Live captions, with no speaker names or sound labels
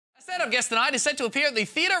Stand-up guest tonight is set to appear at the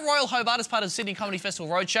Theatre Royal Hobart as part of the Sydney Comedy Festival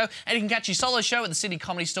Roadshow, and you can catch his solo show at the Sydney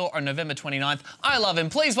Comedy Store on November 29th. I love him.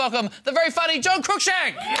 Please welcome the very funny John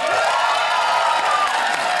Cruckshank.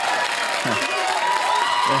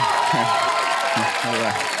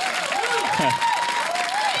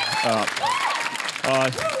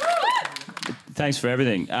 Thanks for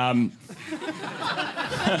everything.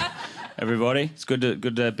 Everybody, it's good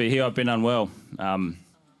to be here. I've been unwell.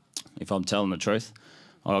 If I'm telling the truth,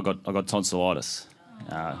 I got tonsillitis.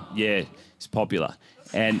 Yeah, it's popular,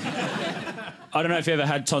 and I don't know if you ever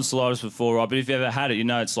had tonsillitis before, right? But if you ever had it, you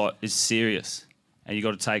know it's serious, and you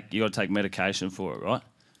got to take medication for it, right?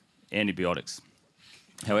 Antibiotics,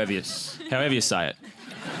 however you say it.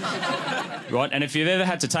 Right, and if you've ever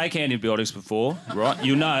had to take antibiotics before, right,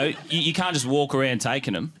 you know you can't just walk around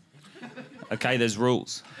taking them. Okay, there's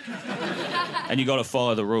rules, and you got to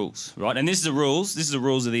follow the rules, right? And this is the rules. This is the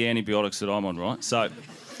rules of the antibiotics that I'm on, right? So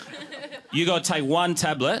you got to take one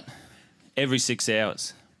tablet every 6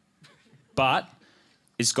 hours, but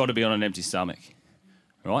it's got to be on an empty stomach,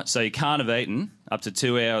 right? So you can't have eaten up to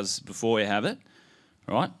 2 hours before you have it,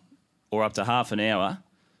 right, or up to half an hour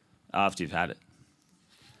after you've had it.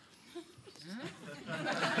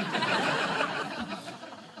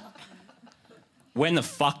 When the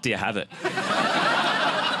fuck do you have it?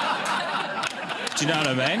 Do you know what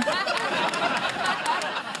I mean?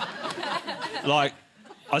 Like,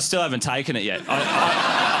 I still haven't taken it yet.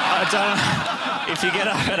 I don't. If you get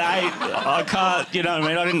up at 8, I can't. You know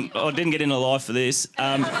what I mean? I didn't get into life for this.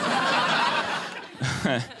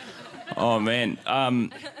 Oh man.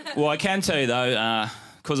 Well, I can tell you though,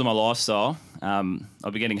 because of my lifestyle, I've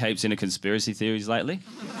been getting heaps into conspiracy theories lately.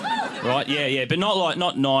 Right? Yeah, but not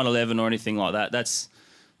 9/11 or anything like that. That's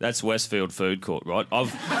Westfield Food Court, right?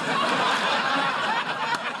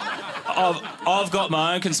 I've got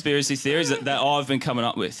my own conspiracy theories that I've been coming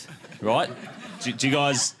up with, right? Do you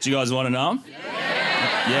guys want to know them?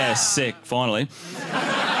 Yeah, sick. Finally.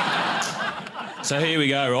 So here we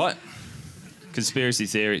go, right? Conspiracy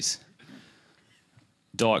theories.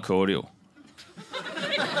 Diet cordial.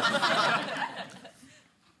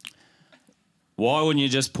 Why wouldn't you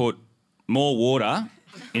just put more water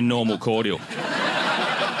in normal cordial?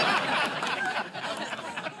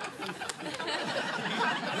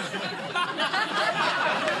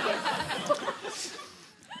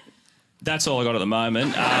 That's all I got at the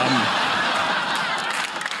moment.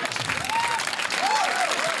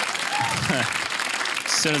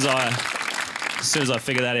 As soon as I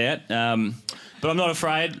figure that out. But I'm not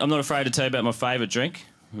afraid. I'm not afraid to tell you about my favourite drink,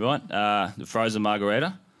 right? The frozen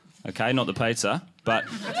margarita. Okay, not the pizza, but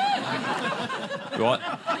right.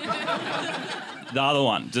 The other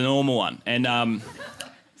one, the normal one, and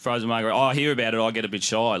frozen margarita. I hear about it, I get a bit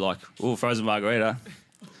shy. Like, oh, frozen margarita.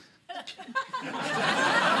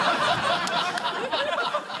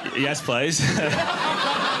 Yes, please.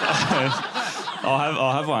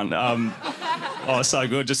 I'll have one. Oh, it's so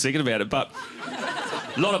good just thinking about it. But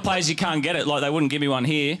a lot of places you can't get it. Like, they wouldn't give me one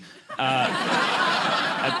here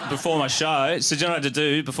before my show. So do you know what I had to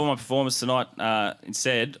do before my performance tonight?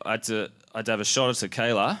 Instead, I had to have a shot of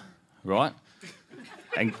tequila, right,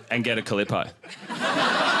 and get a Calippo.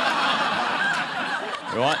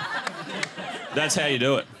 Right? That's how you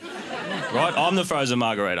do it. Right? I'm the frozen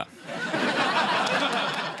margarita.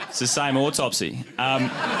 It's the same autopsy.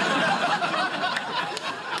 Right.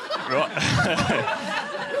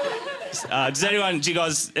 Everyone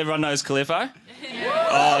knows Calippos?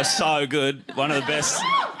 Oh, so good. One of the best.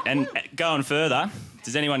 And going further,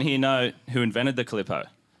 does anyone here know who invented the Calippo?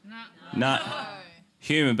 No.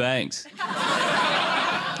 Human beings.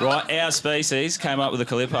 Right, our species came up with the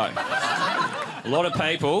Calippo. A lot of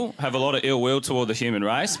people have a lot of ill will toward the human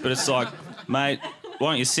race, but it's like, mate, why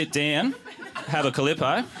don't you sit down, have a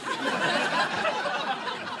Calippo?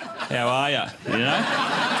 How are you? You know?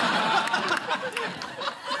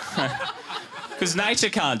 Because nature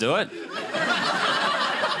can't do it.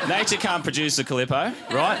 Nature can't produce a Calippo,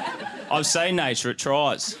 right? I've seen nature, it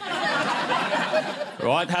tries.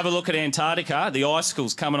 Right, have a look at Antarctica, the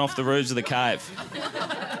icicles coming off the roofs of the cave.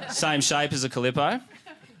 Same shape as a Calippo,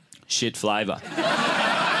 shit flavour.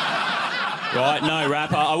 Right, no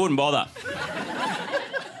wrapper, I wouldn't bother.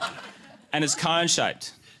 And it's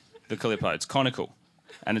cone-shaped, the Calippo, it's conical,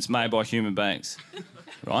 and it's made by human beings,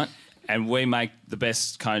 right? And we make the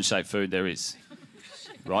best cone-shaped food there is.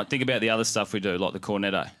 Right, think about the other stuff we do, like the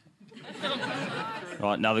cornetto.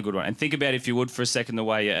 Right, another good one. And think about, if you would, for a second, the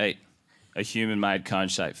way you eat a human-made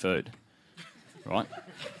cone-shaped food. Right?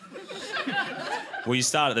 Well, you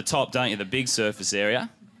start at the top, don't you? The big surface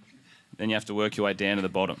area. Then you have to work your way down to the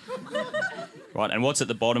bottom. Right, and what's at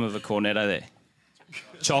the bottom of a cornetto there?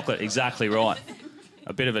 Chocolate, exactly right.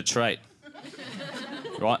 A bit of a treat.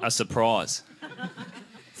 Right, a surprise.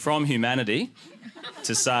 From humanity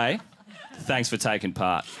to say, thanks for taking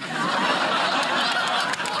part.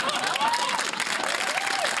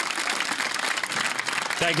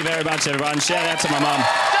 Thank you very much, everyone. Shout out to my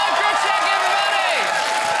mum.